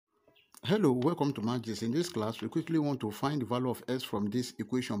Hello, welcome to Mathgist. In this class, we quickly want to find the value of s from this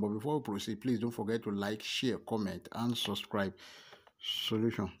equation. But before we proceed, please don't forget to like, share, comment, and subscribe.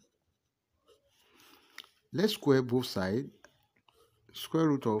 Solution. Let's square both sides. Square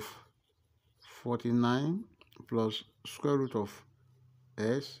root of 49 plus square root of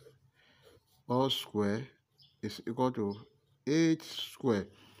s all square is equal to 8 square.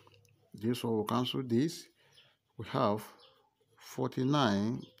 This one will cancel this. We have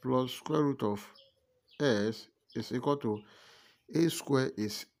 49 plus square root of s is equal to a square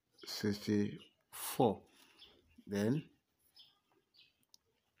is 64. Then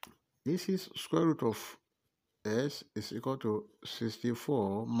this is square root of s is equal to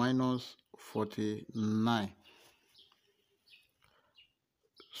 64 minus 49.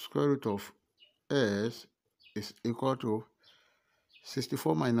 Square root of s is equal to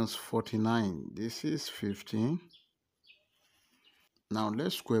 64 minus 49. This is 15. Now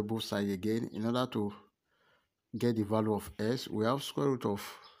let's square both sides again in order to get the value of s. We have square root of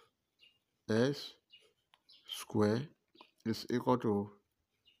s square is equal to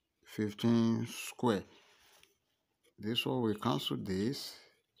 15 square. This one will cancel this.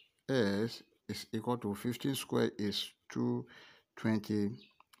 S is equal to 15 square is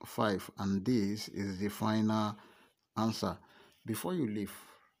 225, and this is the final answer. Before you leave,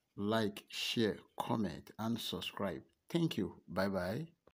 like, share, comment, and subscribe. Thank you. Bye bye.